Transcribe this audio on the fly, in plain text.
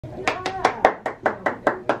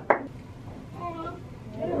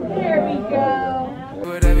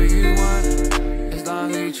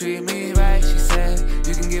treat me right. She said,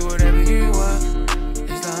 you can get whatever you want,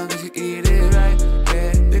 as long as you eat it right.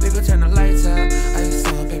 Yeah, baby girl, turn the lights out. I just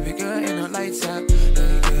saw baby girl in the lights out.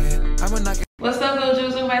 Yeah, I'ma knock it. What's up,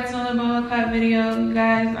 GOLDJUICE? Welcome back to another bone cut video. You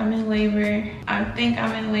guys, I'm in labor. I think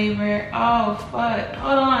I'm in labor. Oh, fuck.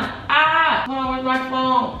 Hold on. Ah! Hold on, where's my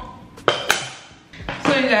phone?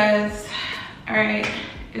 So, you guys, alright,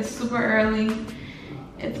 it's super early.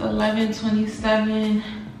 It's 11:27.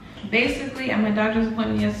 Basically, at my doctor's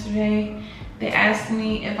appointment yesterday, they asked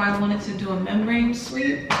me if I wanted to do a membrane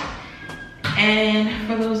sweep. And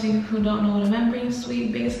for those of you who don't know what a membrane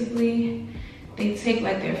sweep, basically, they take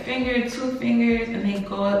like their finger, 2 fingers, and they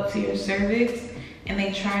go up to your cervix and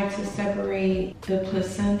they try to separate the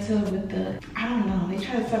placenta with the, I don't know, they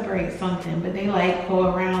try to separate something, but they like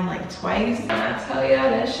go around like twice. And I tell y'all,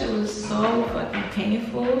 that shit was so fucking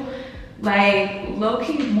painful. Like,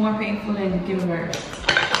 low-key more painful than giving birth.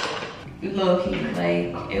 Low-key,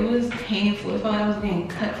 like, it was painful. It felt like I was getting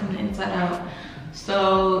cut from the inside out.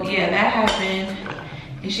 So yeah, that happened.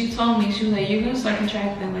 And she told me, she was like, you're gonna start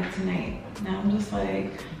contracting like tonight. Now I'm just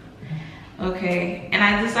like, okay. And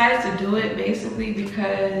I decided to do it basically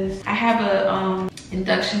because I have a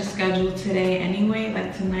induction scheduled today anyway,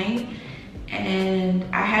 like tonight. And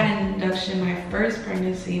I had an induction my first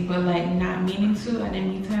pregnancy, but like not meaning to. I didn't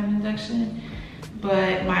mean to have an induction,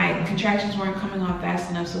 but my contractions weren't coming on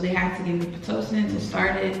fast enough, so they had to give me Pitocin to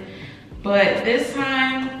start it. But this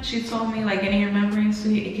time, she told me like getting your membrane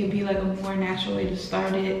sweep, it could be like a more natural way to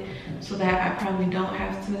start it so that I probably don't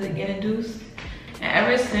have to get induced. And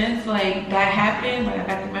ever since like that happened, like I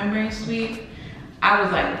got the membrane sweep, I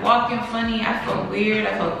was like walking funny, I felt weird,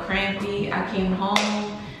 I felt crampy. I came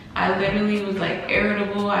home, I literally was like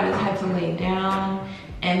irritable, I just had to lay down,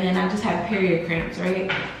 and then I just had period cramps,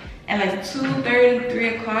 right? At like 2:30, 3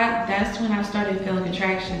 o'clock, that's when I started feeling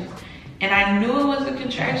contractions. And I knew it was a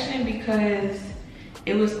contraction because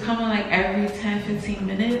it was coming like every 10-15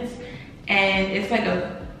 minutes. And it's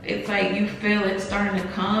like you feel it starting to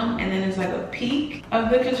come, and then it's like a peak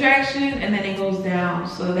of the contraction, and then it goes down.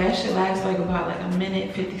 So that shit lasts like about like a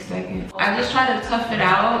minute, 50 seconds. I just try to tough it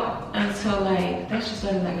out until like, that shit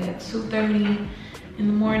started like at 2:30 in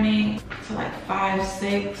the morning to like 5,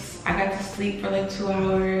 6. I got to sleep for like 2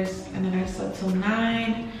 hours, and then I slept till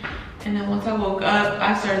 9. And then once I woke up,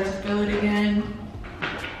 I started to feel it again.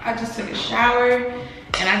 I just took a shower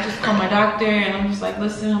and I just called my doctor, and I'm just like,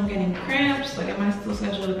 listen, I'm getting cramps. Like, am I still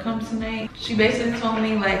scheduled to come tonight? She basically told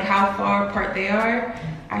me like how far apart they are.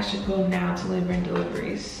 I should go now to labor and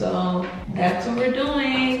delivery. So that's what we're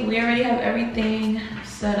doing. We already have everything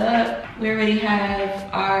set up. We already have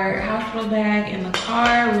our hospital bag in the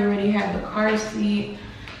car. We already have the car seat.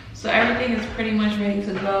 So everything is pretty much ready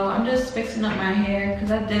to go. I'm just fixing up my hair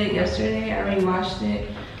because I did it yesterday. I already washed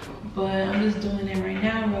it, but I'm just doing it right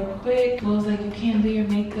now real quick. It was like, you can't do your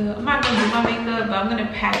makeup. I'm not gonna do my makeup, but I'm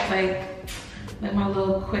gonna pack like my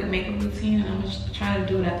little quick makeup routine, and I'm just trying to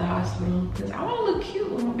do it at the hospital because I want to look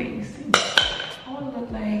cute when my baby sees me. I want to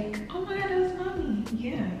look like, oh my god, that's mommy.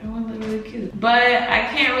 Yeah, I want to look really cute. But I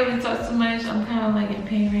can't really talk too much. I'm kind of like in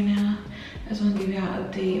pain right now. I just want to give y'all an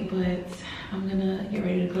update, but I'm gonna get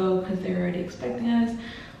ready to go because they're already expecting us.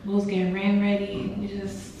 Will's getting ran ready.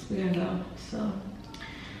 We gotta go. So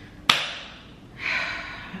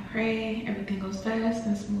I pray everything goes fast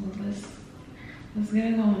and smooth. Let's get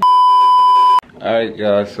it going. Alright,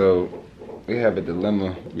 y'all, so we have a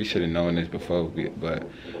dilemma. We should have known this before, but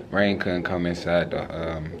Rain couldn't come inside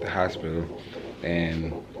the hospital,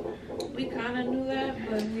 and we kind of knew that,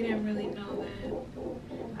 but we didn't really know that.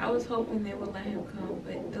 I was hoping they would let him come,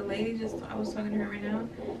 but the lady I was talking to her right now,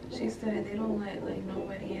 she said they don't let like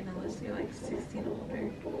nobody in unless they're like 16 or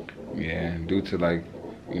older. Yeah, due to like,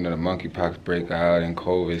 you know, the monkeypox breakout and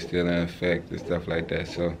COVID still in effect and stuff like that,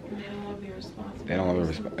 so they don't want to be responsible. They don't want to be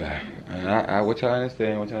responsible. Which I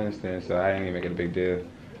understand, so I ain't even make it a big deal.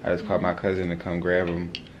 I just called my cousin to come grab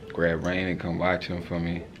Rain and come watch him for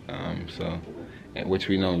me. Which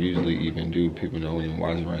we don't usually even do. People don't even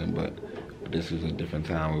watch Rain, but this was a different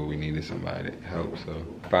time where we needed somebody to help. So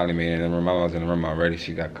I finally made it in the room. I was in the room already.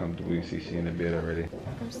 She got comfortable. You see she in the bed already.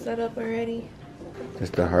 I'm set up already. It's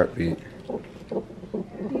the heartbeat. Do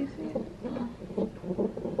you see it?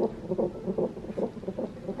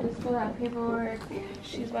 Just fill out paperwork.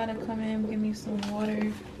 She's about to come in, give me some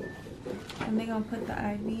water, and they're gonna put the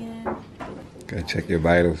IV in. Gotta check your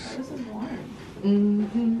vitals. This is warm.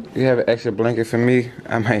 Mm-hmm. You have an extra blanket for me?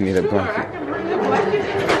 I might need a blanket. I can bring a blanket.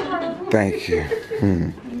 Thank you.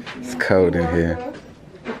 It's cold in here.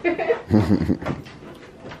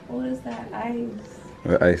 What is that? Ice.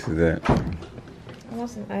 What ice is that? I want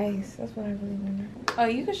some ice. That's what I really want. Oh,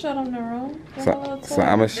 you can show them the room. So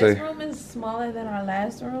I'm gonna show you. This room is smaller than our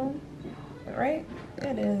last room, right?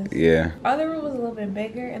 It is. Yeah. Other room was a little bit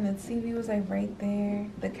bigger, and the TV was like right there.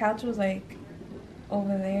 The couch was like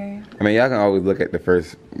over there. I mean, y'all can always look at the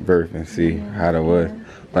first birth and see how that was.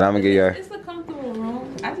 But I'm gonna give y'all. It's a comfortable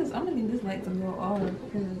room. I'm gonna need this light to go off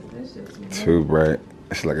because this shit's too bright.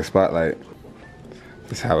 It's like a spotlight.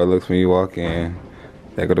 This is how it looks when you walk in.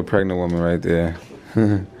 There go the pregnant woman right there.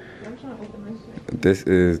 I'm trying to open this shit. This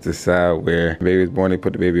is the side where the baby was born. They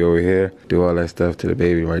put the baby over here, do all that stuff to the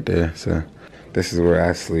baby right there. So this is where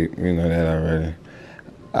I sleep. You know that already.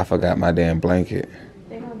 I forgot my damn blanket.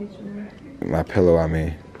 They gonna get you. My pillow, I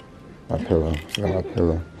mean. My pillow. I forgot my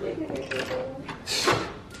pillow.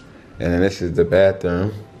 And then this is the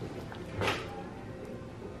bathroom.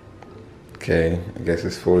 Okay, I guess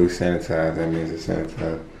it's fully sanitized. That means it's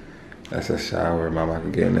sanitized. That's a shower. Mama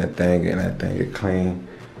can get in that thing, get clean.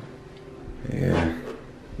 Yeah,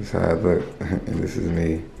 this is how I look. And this is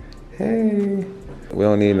me. Hey. We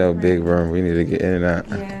don't need no big room. We need to get in and out.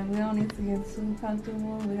 Yeah, we don't need to get too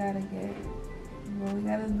comfortable. We gotta get what we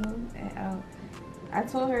gotta do and out. I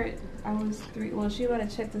told her I was 3. Well, she gotta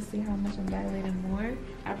check to see how much I'm dilating more.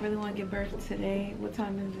 I really want to give birth today. What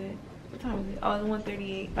time is it? What time is it? Oh, it's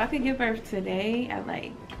 1:38. If I could give birth today at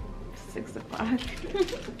like 6 o'clock.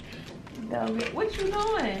 What you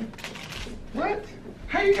doing? What?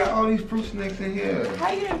 How you got all these fruit snacks in here?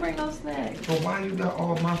 How you didn't bring no snacks? But why you got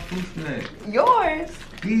all my fruit snacks? Yours.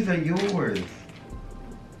 These are yours.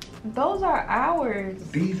 Those are ours.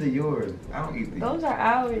 These are yours. I don't eat these. Those are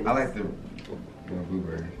ours. I like the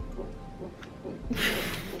blueberries.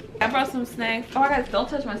 I brought some snacks. Oh, guys, don't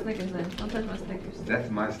touch my Snickers then. Don't touch my Snickers.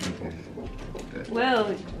 That's my Snickers.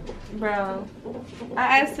 Well, bro,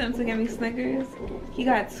 I asked him to give me Snickers. He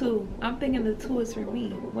got 2. I'm thinking the 2 is for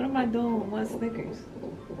me. What am I doing with 1 Snickers?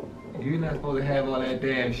 You're not supposed to have all that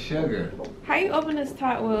damn sugar. How you open this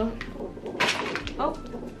top? Well, oh,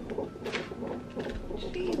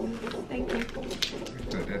 Jesus, thank you.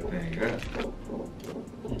 Put that thing up.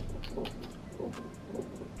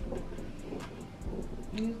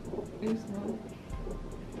 You smell.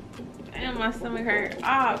 Damn, my stomach hurt.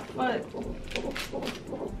 Ah, fuck.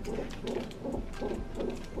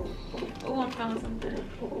 Oh, I'm feeling something.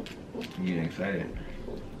 You getting excited?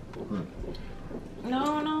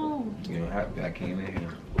 No. You know, I came in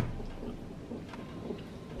here.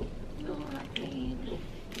 No, I can't.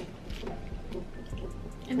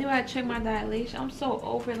 And then I check my dilation. I'm so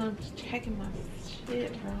over them checking my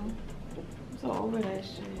shit, bro. I'm so over that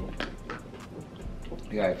shit.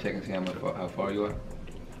 You gotta check and see how far you are.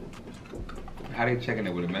 How they checking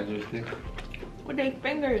it with a measuring stick? With their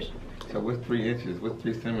fingers. So what's 3 inches? What's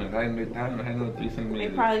 3 centimeters? How do you know 3 centimeters?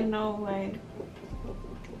 They probably know, like,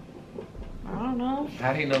 I don't know.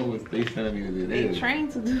 How do you know what 3 centimeters it is? They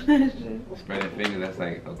trained to do that shit. Spreading fingers, that's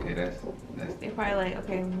like, okay, that's. They probably like,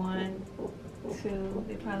 okay, 1, 2.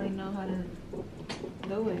 They probably know how to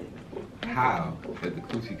do it. How does the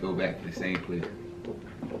coochie go back to the same place?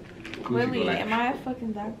 Really? Am I a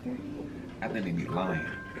fucking doctor? I think they be lying.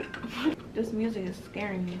 This music is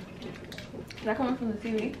scaring me. Is that coming from the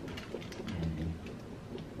TV?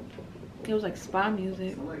 It was like spa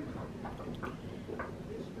music.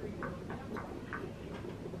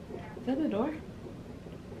 Is that the door?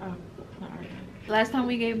 Oh, not right. Last time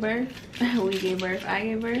we gave birth, I gave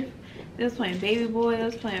birth. It was playing Baby Boy, it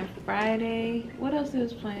was playing Friday. What else it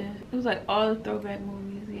was playing? It was like all the throwback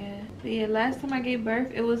movies, yeah. But yeah, last time I gave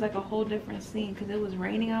birth, it was like a whole different scene because it was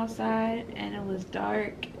raining outside and it was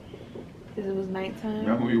dark because it was nighttime.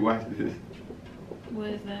 Remember we watched this? What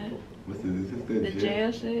is that? What's this? The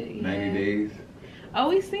jail shit? Yeah. 90 Days. Oh,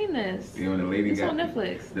 we seen this. You know, the lady it's on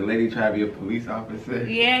Netflix. The lady tried to be a police officer.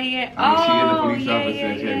 Yeah. She is a police officer. She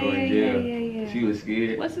had to go in jail. Yeah. She was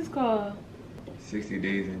scared. What's this called? 60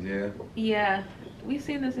 Days in Jail. Yeah, we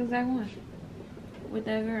seen this exact one with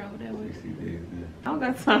that girl. 60 Days. Yeah. I don't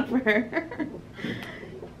got time for her.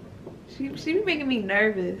 she be making me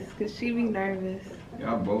nervous because she be nervous.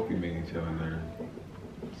 Y'all both be making each other nervous.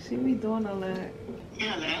 She be doing a lot.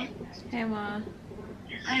 Hello. Hey, Mom.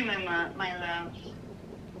 Hi, my love.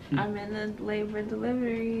 I'm in the labor and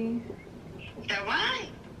delivery. So what?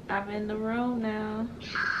 I'm in the room now.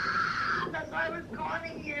 That's why I was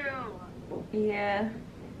calling you. Yeah.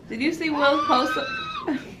 Did you see Will's post?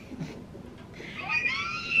 Oh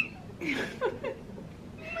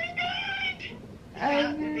my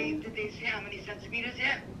god! Did they say how many centimeters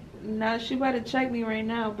yet? No, she about to check me right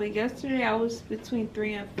now. But yesterday I was between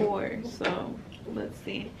 3 and 4. So let's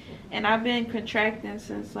see. And I've been contracting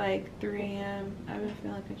since like 3 a.m. I've been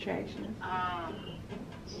feeling contractions. Oh,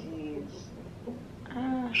 jeez.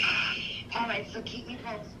 All right, so keep me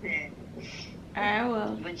posted. I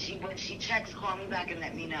will. When she checks, call me back and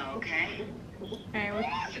let me know, okay? Alright,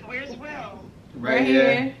 Where's Will? right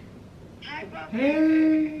here. Hi, Bubba.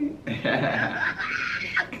 Hey.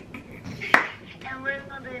 And where's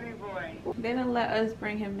my baby boy? They didn't let us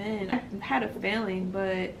bring him in. I had a feeling,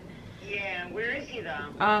 but Yeah, where is he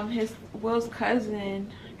though? his Will's cousin,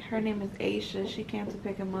 her name is Aisha. She came to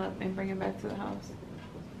pick him up and bring him back to the house.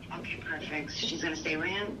 Okay, perfect. So she's gonna stay with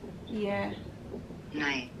him? Yeah,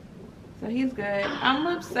 Nice. so he's good. I'm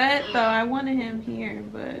upset though. I wanted him here,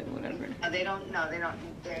 but whatever. They don't, no,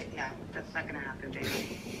 that's not gonna happen,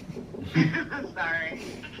 baby. Sorry.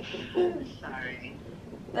 Sorry.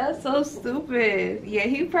 That's so stupid. Yeah,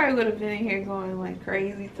 he probably would have been in here going like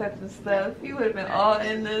crazy, touching stuff. He would have been all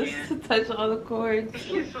in this to touch all the cords.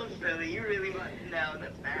 You're so silly. You really want, no,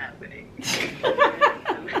 that's not happening.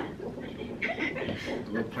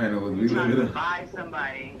 What planet was we Trying living to in? buy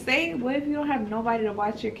somebody. Say, what if you don't have nobody to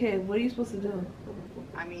watch your kid? What are you supposed to do?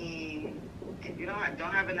 I mean, if you don't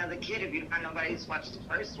have another kid, if you don't have nobody who's watched the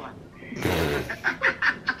first one.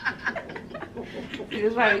 See,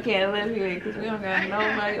 that's why we can't live here, because we don't got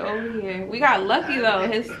nobody over here. We got lucky though.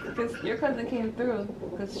 Your cousin came through,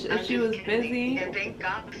 because if she was busy. I think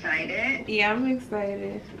I'm excited. Yeah, I'm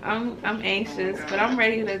excited. I'm anxious, but I'm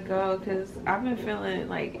ready to go because I've been feeling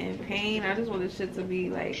like in pain. I just want this shit to be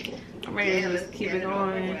like, I'm ready to just keep it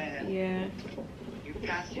going. Yeah, You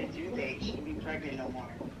passed your due date. You shouldn't be pregnant no more.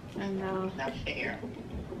 I know. Not fair.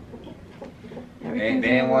 They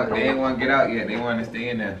didn't want to get out yet. They wanted to stay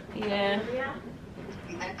in there. Yeah.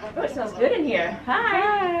 Oh, it smells good in here. Hi.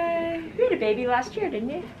 Hi. You had a baby last year, didn't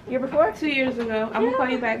you? Year before? 2 years ago. I'm gonna call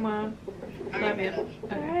you back, Mom. Love you.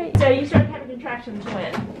 Alright. So you started having contractions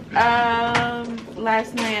when?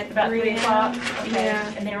 Last night at About 3 3 o'clock? Okay.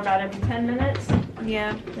 Yeah. And they were about every 10 minutes?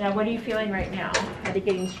 Yeah. Now, what are you feeling right now? Are they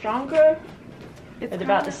getting stronger? It's Are they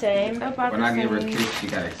about the same? About When the I gave her a same. kiss, she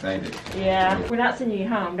got excited. Yeah. We're not sending you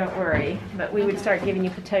home, don't worry. But we would start giving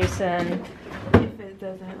you Pitocin. If it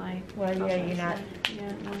doesn't like. Well, yeah, you're not.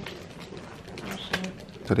 Yeah. No. Oh shit.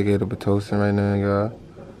 So they gave her Pitocin right now, y'all.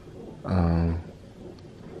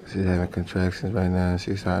 She's having contractions right now.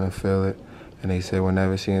 She's starting to feel it. And they said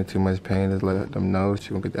whenever she's in too much pain, just let them know she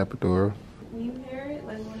gonna get the epidural. When you hear it,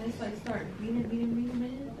 like when it's like start beating,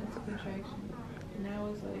 man, that's a contraction. Now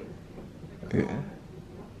it's like. Yeah.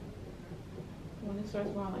 When it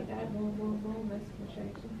starts going like that, boom, boom, boom, that's a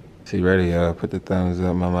contraction. She ready, y'all. Put the thumbs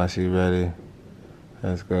up, mama. She ready.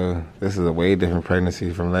 Let's go. This is a way different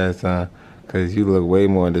pregnancy from last time. Because you look way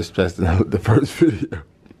more distressed than the first video.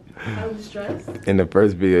 I was stressed. In the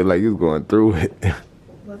first video, like you was going through it.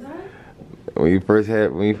 Was I? When you first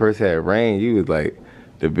had rain, you was like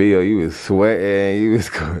the video, you was sweating, you was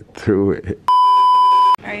going through it.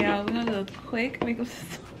 Alright, y'all, we're gonna do a quick makeup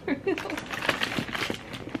tutorial.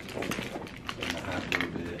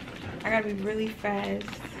 I gotta be really fast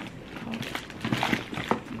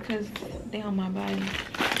because they on my body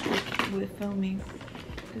with filming.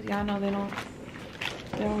 Cause y'all know they don't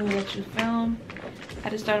really let you film. I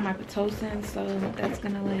just started my Pitocin, so that's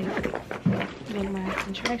gonna like when my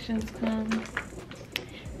contractions come.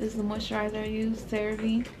 This is the moisturizer I use,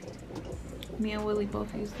 CeraVe. Me and Willie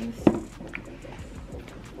both use this.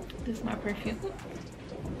 This is my perfume.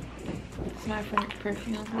 This is my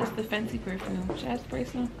perfume. This is the Fenty perfume. Should I spray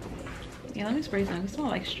some? Yeah, let me spray some. It smells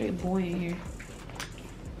like straight boy in here.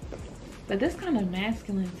 But this kind of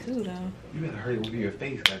masculine too, though. You better hurry with your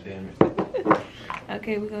face, goddammit.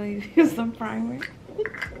 Okay, we're gonna use some primer.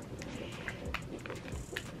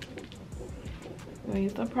 We're gonna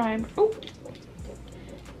use the primer. Oh,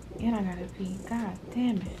 and I gotta pee. God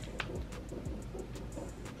damn it.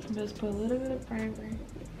 Just put a little bit of primer.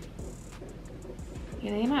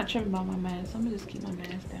 Yeah, they're not tripping about my mask. So I'm gonna just keep my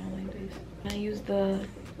mask down like this. I use the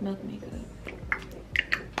Milk Makeup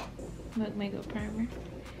primer.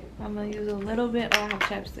 I'm gonna use a little bit. Oh, I have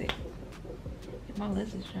chapstick. My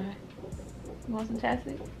lips is dry. You want some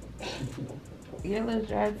chapstick? Your lips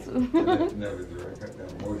dry too. Never dry. Got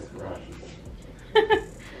that moisturizer.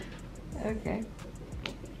 Okay.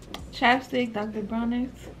 Chapstick, Dr.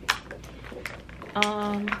 Bronner's.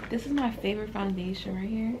 This is my favorite foundation right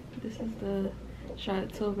here. This is the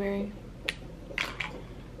Charlotte Tilbury.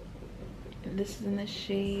 And this is in the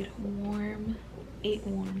shade Warm, 8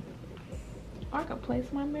 Warm. Or I could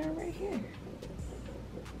place my mirror right here.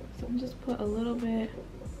 So I'm just put a little bit.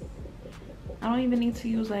 I don't even need to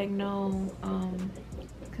use like no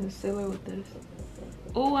concealer with this.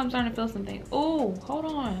 Oh, I'm starting to feel something. Oh, hold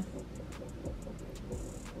on.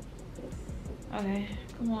 Okay,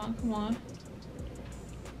 come on, come on.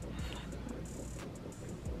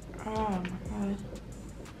 Oh my god.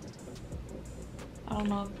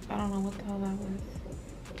 don't know what the hell that was.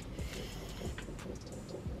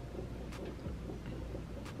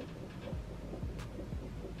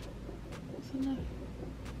 That's enough.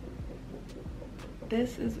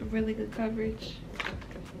 This is really good coverage.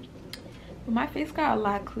 But my face got a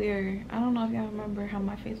lot clearer. I don't know if y'all remember how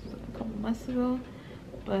my face was a couple months ago,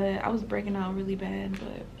 but I was breaking out really bad.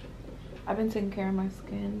 But I've been taking care of my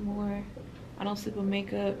skin more. I don't sleep with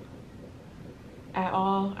makeup at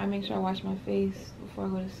all. I make sure I wash my face before I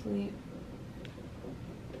go to sleep.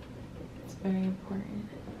 It's very important.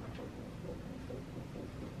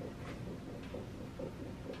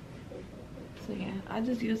 So yeah, I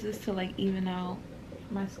just use this to like even out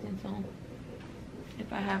my skin tone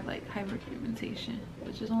if I have like hyperpigmentation,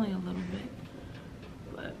 which is only a little bit.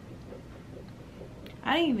 But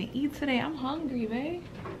I didn't even eat today. I'm hungry, babe.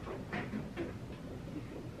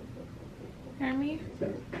 Hear me?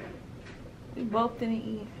 We both didn't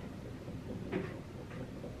eat.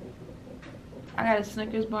 I got a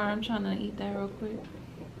Snickers bar. I'm trying to eat that real quick.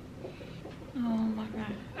 Oh my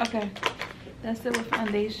god. Okay, that's it with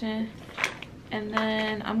foundation. And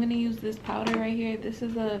then I'm gonna use this powder right here. This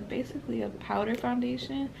is basically a powder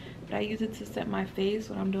foundation, but I use it to set my face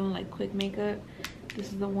when I'm doing like quick makeup.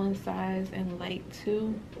 This is the one size and light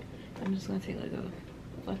 2. I'm just gonna take like a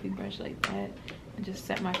fluffy brush like that and just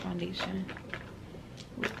set my foundation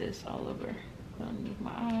with this all over. Put underneath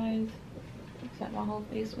my eyes, set my whole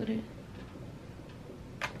face with it.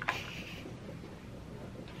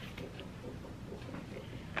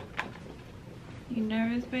 You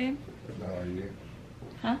nervous, babe? No, are you?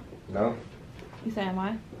 Huh? No? You say am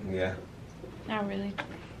I? Yeah. Not really.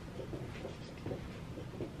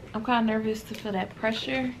 I'm kind of nervous to feel that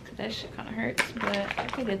pressure, because that shit kind of hurts, but I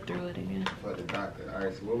can get through it again. For the doctor.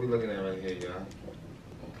 Alright, so what we looking at right here, y'all?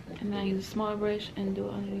 And then I use a small brush and do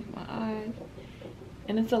it underneath my eyes.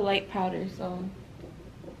 And it's a light powder, so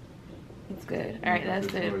it's good. Alright,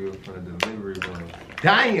 that's it. For the delivery room.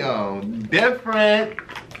 Damn! Different!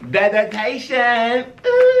 Dedication!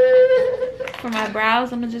 For my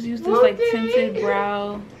brows, I'm gonna just use this like tinted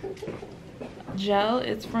brow gel.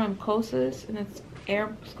 It's from Kosas, and it's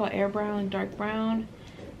called Air Brown and Dark Brown.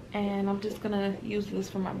 And I'm just gonna use this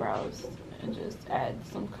for my brows and just add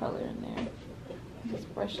some color in there.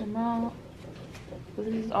 Just brush them out. But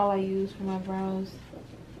this is all I use for my brows.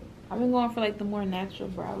 I've been going for like the more natural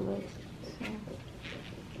brow look, so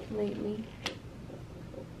lately.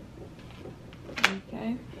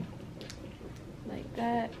 Okay, like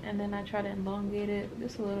that, and then I try to elongate it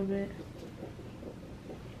just a little bit.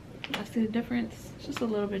 I see the difference. It's just a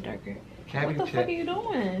little bit darker. Cavity what the check. fuck are you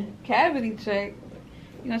doing? Cavity check.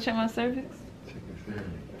 You gonna check my cervix? Check your cervix.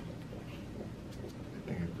 I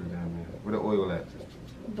think it's pretty down there. Where the oil at?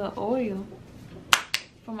 The oil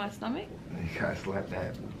for my stomach. You gotta slap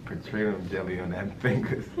that petroleum jelly on that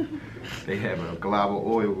fingers. They have a glob of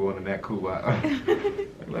oil going in that kuba.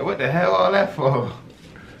 Like, what the hell all that for?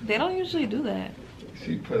 They don't usually do that.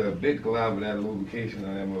 She put a big glob of that lubrication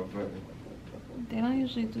on that motherfucker. They don't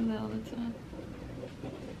usually do that all the time.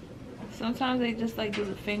 Sometimes they just like do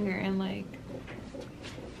the finger and like.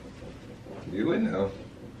 You would know.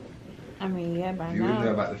 I mean, yeah, by You now. would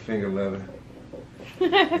know about the finger leather.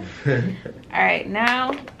 Alright,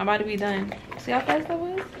 now I'm about to be done. See how fast that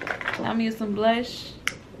was? Now I'm gonna use some blush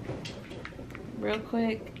real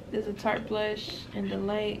quick. There's a Tarte blush and the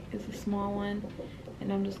light is a small one,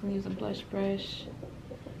 and I'm just gonna use a blush brush.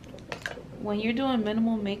 When you're doing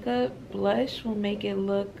minimal makeup, blush will make it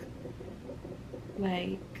look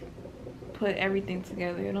like put everything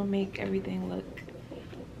together. It'll make everything look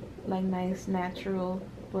like nice, natural,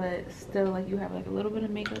 but still like you have like a little bit of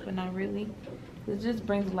makeup but not really. It just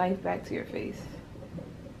brings life back to your face.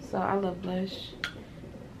 So I love blush.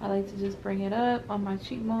 I like to just bring it up on my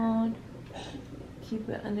cheekbone, keep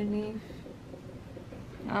it underneath.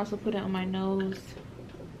 I also put it on my nose,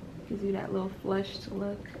 gives you that little flushed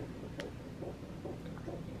look.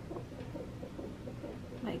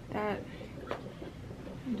 Like that.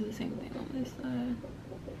 And do the same thing on this side.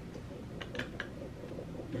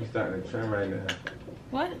 You starting to trend right now.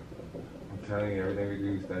 What? I'm telling you, everything we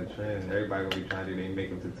do start trending. Everybody gonna be trying to do their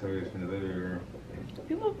makeup tutorials from the living room.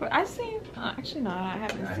 People, I seen, actually no, I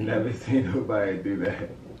haven't I've seen. never seen nobody do that.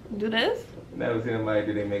 Do this? Never seen nobody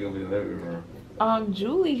do their makeup in the living room.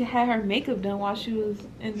 Julie had her makeup done while she was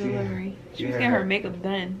in delivery. She was getting her makeup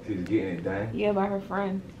done. She was getting it done? Yeah, by her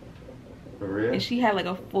friend. For real? And she had like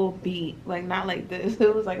a full beat. Like, not like this.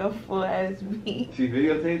 It was like a full ass beat. She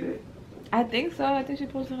videotaped it? I think so. I think she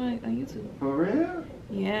posted it on YouTube. For real?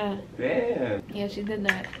 Yeah. Damn. Yeah, she did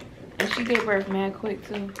that. And she gave birth mad quick,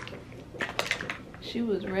 too. She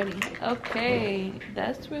was ready. Okay,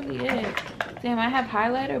 that's really it. Damn, I have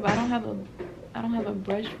highlighter, but I don't have a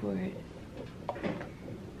brush for it.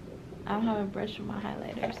 I don't have a brush for my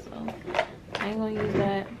highlighter, so I ain't gonna use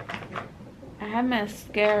that. I have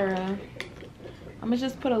mascara. I'm gonna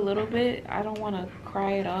just put a little bit. I don't want to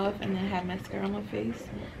cry it off and then have mascara on my face.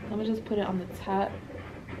 I'm gonna just put it on the top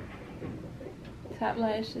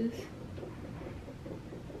lashes.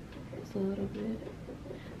 Just a little bit.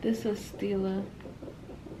 This is Stila,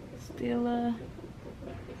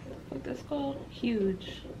 what that's called?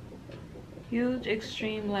 Huge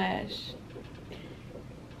Extreme Lash.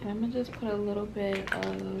 And I'm gonna just put a little bit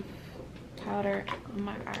of powder on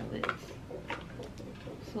my eyelids.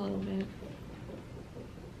 Just a little bit.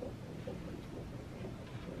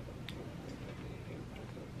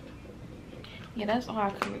 Yeah, that's all I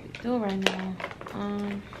could really do right now.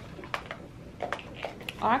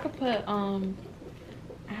 I could put I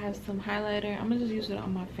have some highlighter. I'm gonna just use it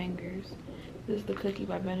on my fingers. This is the Cookie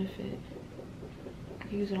by Benefit. I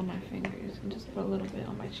can use it on my fingers and just put a little bit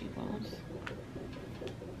on my cheekbones.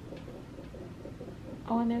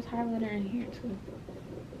 Oh, and there's highlighter in here too.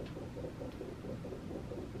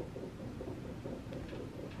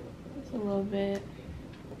 Just a little bit.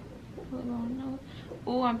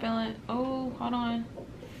 Oh, I'm feeling. Oh, hold on.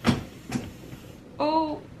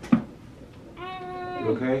 Oh. You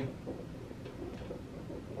okay?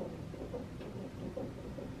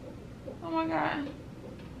 Oh my god.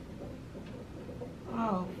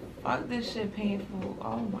 Oh, fuck, this shit painful.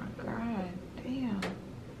 Oh my god. Damn.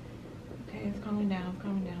 Okay, it's coming down. It's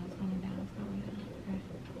coming down. It's coming down. It's coming down.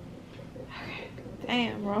 Okay.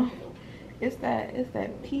 Damn, bro. It's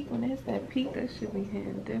that peak. When it hits that peak, that should be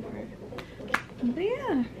hitting different. But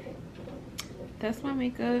yeah, that's my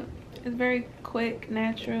makeup. It's very quick,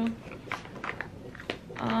 natural.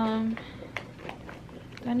 Do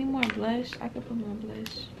I need more blush? I could put more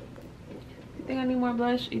blush. You think I need more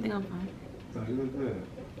blush? Or you think I'm fine? No, you look good.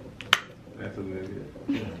 That's Olivia.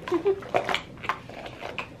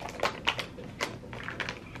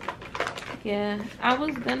 Yeah, I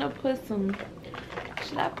was gonna put some.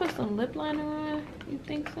 Should I put some lip liner on? You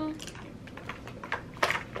think so?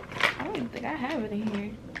 I don't even think I have it in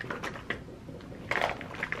here.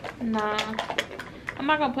 Nah, I'm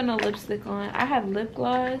not gonna put no lipstick on. I have lip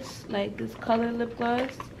gloss, like this color lip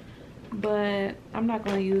gloss, but I'm not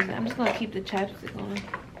gonna use it. I'm just gonna keep the chapstick on.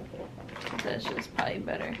 That's just probably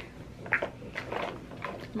better.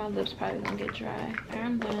 My lips probably gonna get dry. Alright,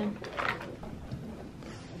 I'm done.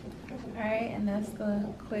 Alright, and that's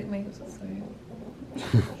the quick makeup tutorial.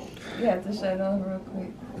 You have to shut it off real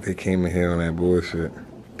quick. They came in here on that bullshit.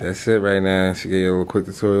 That's it right now. She gave you a little quick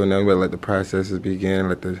tutorial. Now we gotta let the processes begin.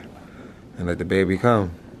 Let the baby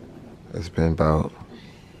come. It's been about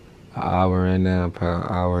an hour in now, about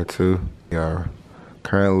an hour or two. We are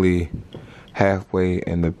currently halfway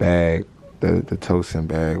in the bag, the toasting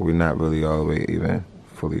bag. We're not really all the way even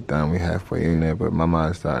fully done. We're halfway in there, but my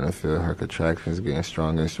mind's starting to feel her contractions getting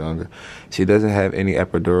stronger and stronger. She doesn't have any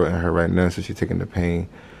epidural in her right now, so she's taking the pain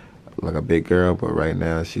like a big girl, but right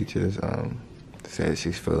now she just said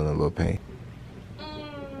she's feeling a little pain.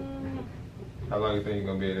 How long do you think you're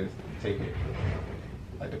gonna be able to take it?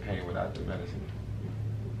 Like the pain without the medicine?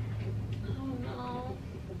 I don't know.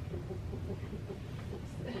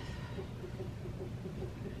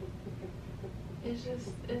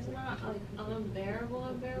 It's not like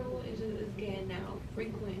unbearable. It's getting now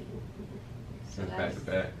frequent. So it's back to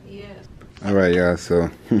back. Yes. All right, y'all. So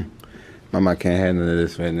Mama can't handle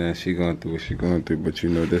this right now. She going through what she going through, but you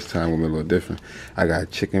know this time we're a little different. I got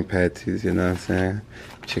chicken patties, you know what I'm saying?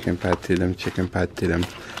 Chicken patty them.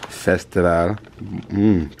 Festival.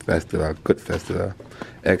 Festival. Good festival.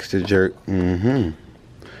 Extra jerk.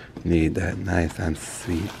 Need that nice and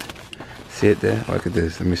sweet. See it there? Look at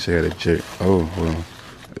this. Let me show you the jerk. Oh, hold on.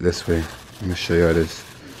 This way. Let me show you this.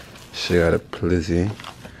 Show you the plizzy.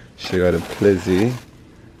 Show you the plizzy.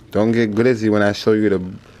 Don't get glizzy when I show you the...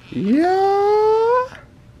 Yeah.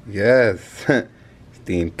 Yes.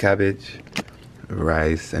 Steamed cabbage,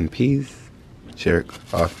 rice and peas. Jerk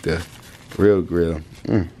off the real grill.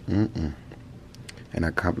 And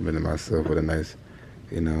I complimented myself with a nice,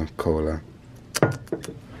 you know, cola.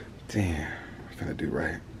 Damn, I'm gonna do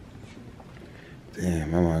right.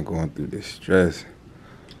 Damn, I'm not going through this stress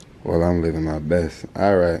while I'm living my best.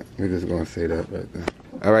 All right, we're just gonna say that right there.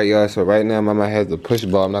 All right, y'all, so right now Mama has the push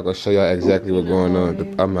ball. I'm not gonna show y'all exactly what's going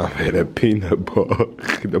on. I'm out here, the peanut ball,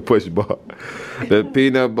 the push ball. The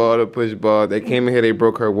peanut ball, the push ball. They came in here, they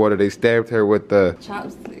broke her water. They stabbed her with a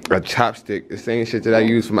chopstick. The same shit that I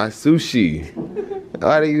use for my sushi.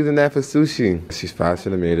 Why are they using that for sushi? She's 5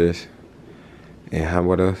 centimeters. And how,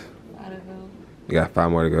 what else? You got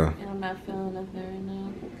 5 more to go. And I'm not feeling nothing right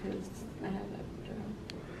now because I have that withdrawal.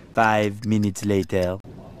 5 minutes later.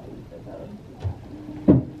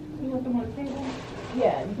 You want them on the table?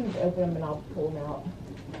 Yeah, you can just open them and I'll pull them out.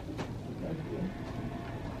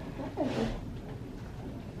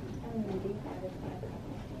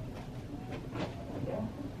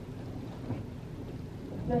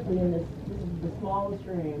 Especially in this is the smallest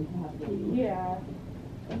room to have the, yeah,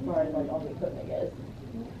 as far as like all the equipment goes.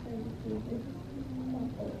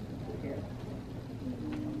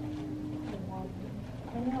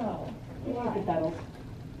 I know. You should get pedals.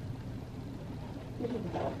 You should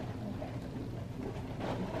get pedals.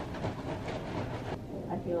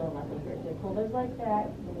 I feel it on my fingers. So pull those legs back.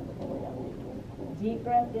 Deep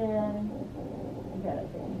breath in. You got it.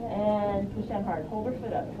 And push down hard. Hold her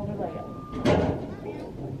foot up. Hold her leg up.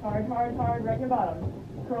 Hard, hard, hard. Right in your bottom.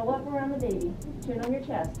 Curl up around the baby. Chin on your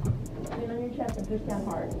chest. Chin on your chest and push down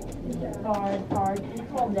hard. Hard, hard.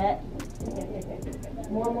 It's called that.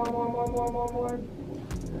 More, more, more, more, more, more, more.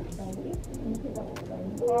 Thank you.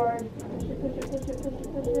 Hard. Push it, push it, push it, push it,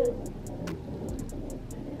 push it.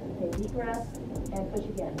 Okay, deep breath. And push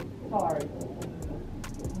again. Hard.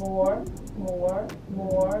 More, more,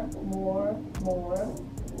 more, more, more.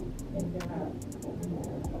 And down out.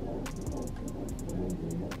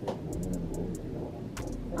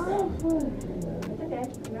 It's okay.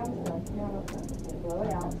 You're almost done. You're almost done. Blow it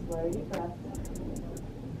out. Slow deep breath.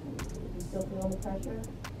 You still feel the pressure?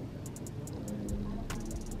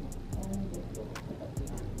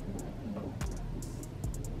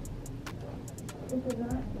 This is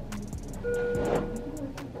not.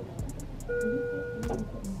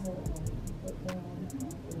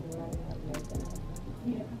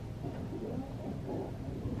 Yeah.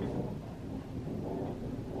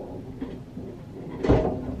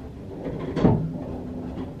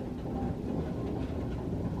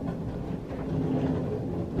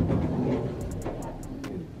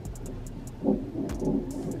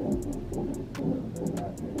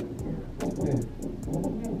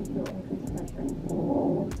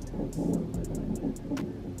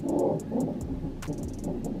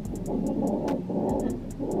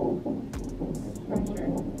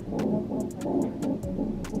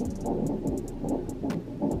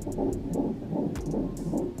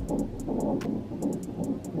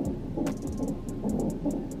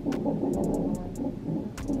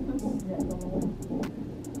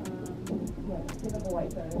 Typical white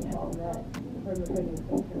bone and all that for the cooking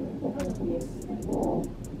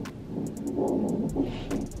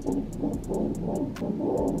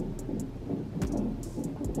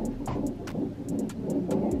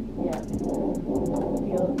yeah.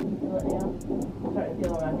 Feel it now? I'm starting to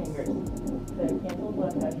feel it on my fingers. So cancel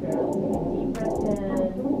blood pressure. Deep breath in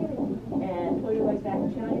and pull your legs back and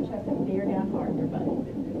chin on your chest and bear down hard your butt.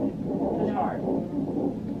 Push hard.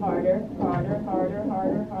 Harder, harder, harder,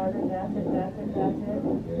 harder, harder. That's it, that's it, that's it.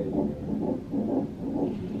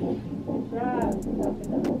 Good job.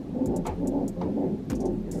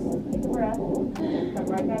 Take a breath. Come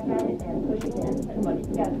right back at it and push again. And buddy, you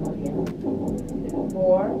got it, buddy.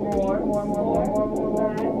 More, more, more, more, more, more, more, more,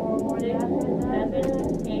 more. 6, 7,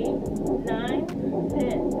 8, 9,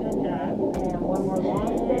 10. Good job. And one more long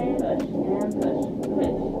stay. Push and push.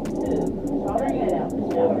 Push. 2. Push all that head out.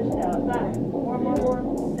 Push out, push out. 5. More, more, more.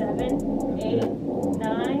 7, 8,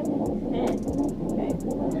 9, 10. Okay,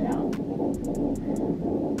 down.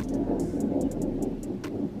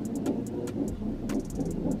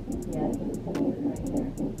 Yeah,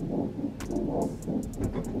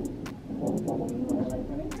 right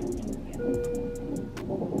there.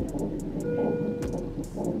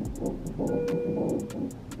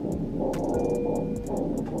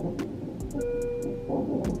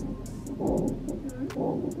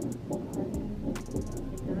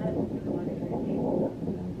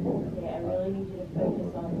 I really need you to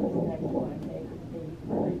focus on this next one, okay?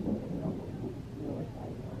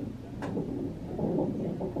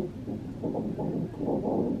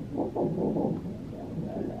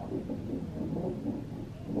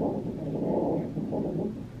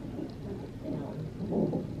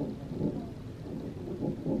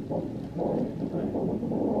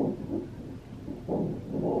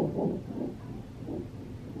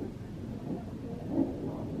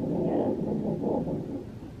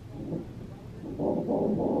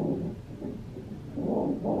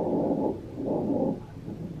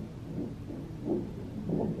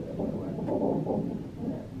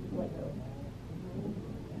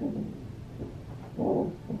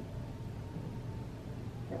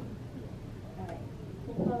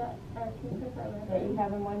 Are you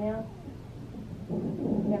having one now?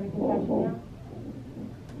 You having concussion now?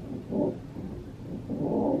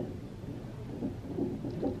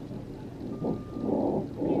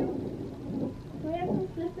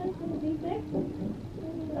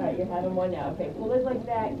 doing one now. Okay, pull those legs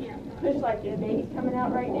back. Push like the baby's coming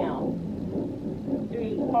out right now.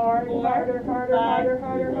 3, hard, harder, harder, harder,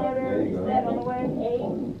 harder, harder. Step on the way. 8,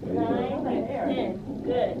 9, 10.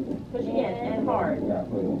 Good. Push again and hard.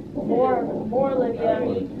 More, Olivia.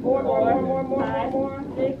 4, more.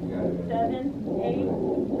 6, 7, 8,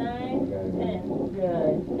 9, 10.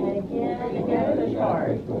 Good. And again, push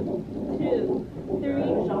hard. 2, 3,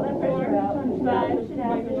 push all that pressure out. 5, push it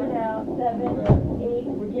out. 7, 8,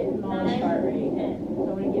 we're getting mom's heart rate. 10. So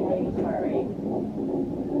we're going to get baby's heart rate.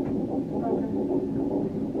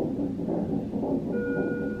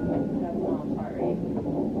 That's mom's heart rate.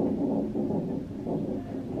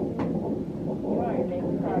 You're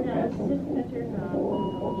making progress. Just touch your knob.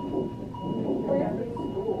 Where's the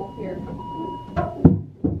stool? Here.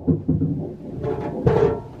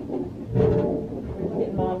 We're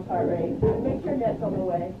getting mom's heart rate. Make sure that's on the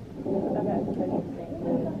way. I've got some things.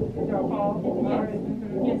 Is there a call? Yes.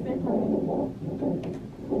 Yes, ma'am.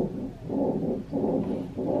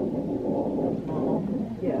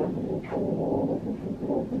 Yeah.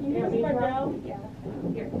 You hear me now? Yeah.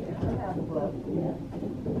 Here. I have a glove. Yeah.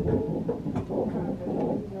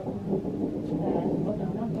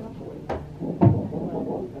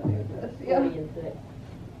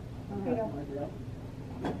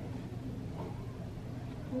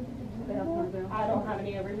 I don't have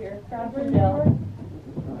any over here.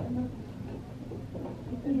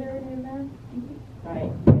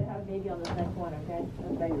 Right. You have a baby on this next one, okay?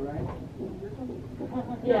 That's baby, right?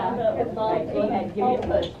 Yeah. Right. Go ahead. Give me a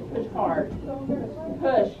push. Push hard.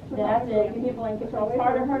 Push. That's it. Give me a blanket.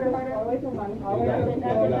 Harder. Away from mommy. That's it.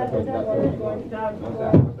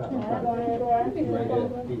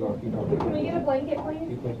 Can we get a blanket, please?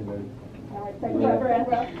 Keep pushing, baby. All right, take a breath.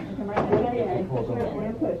 Come right back in and push.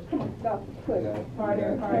 Go. Push. Harder.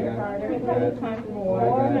 Time for more.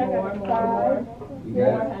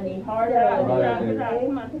 More, honey. Harder.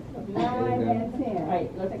 9 and 10. All right,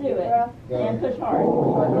 let's do it. And push hard.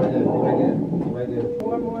 Right there.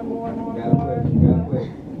 More. You gotta push.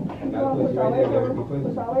 Push right there, baby. Keep pushing.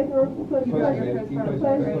 Push all the way through. Push. Keep pushing, baby. Keep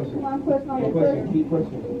pushing. Come on, push. Keep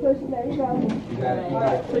pushing. Push, there you go. You got it.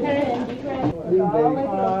 Push it in. Deep breath. Please, baby.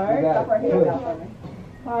 Hard. Stop right here.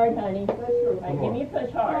 Hard, honey. Push through. Right, give me a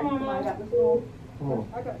push hard. Come on. I got the stool. Come on.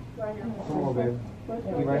 I got it right here. Come on, baby. Keep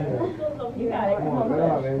right here. You got it. Come on, let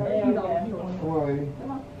on, baby. There you go. Come on, baby.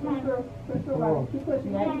 Come on. Push through. Come on. Keep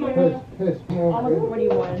pushing. Push. Come on, Almost baby.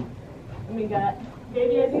 41. And we got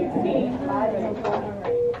baby at 16. 5 and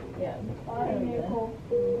yeah. 5 and all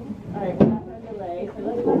right, we're not going to delay. So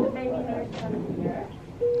let's let the baby nurse come here.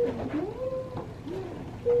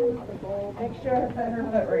 Make sure her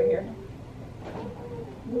foot right here.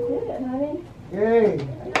 You did it, honey. Yay.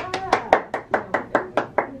 Yeah.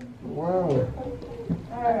 Wow.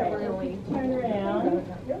 All right, turn around.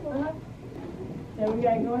 So we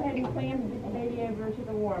got to go ahead and clamp the baby over to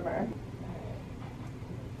the warmer.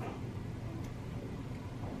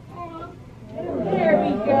 There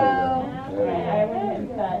we go. All right, I went ahead and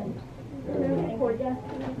cut.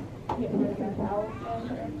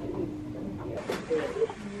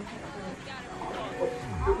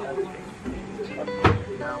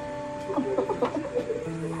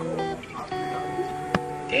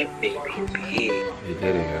 That baby big. You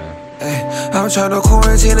did it, huh? Hey, I'm tryna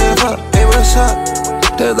quarantine and fuck. Hey, what's up?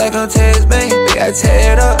 Look like I'm Tez, baby. I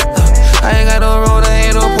tear it up. I ain't got no road, I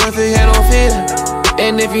ain't no point for you, no fear.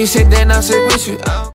 And if you sick, then I'll sit with you.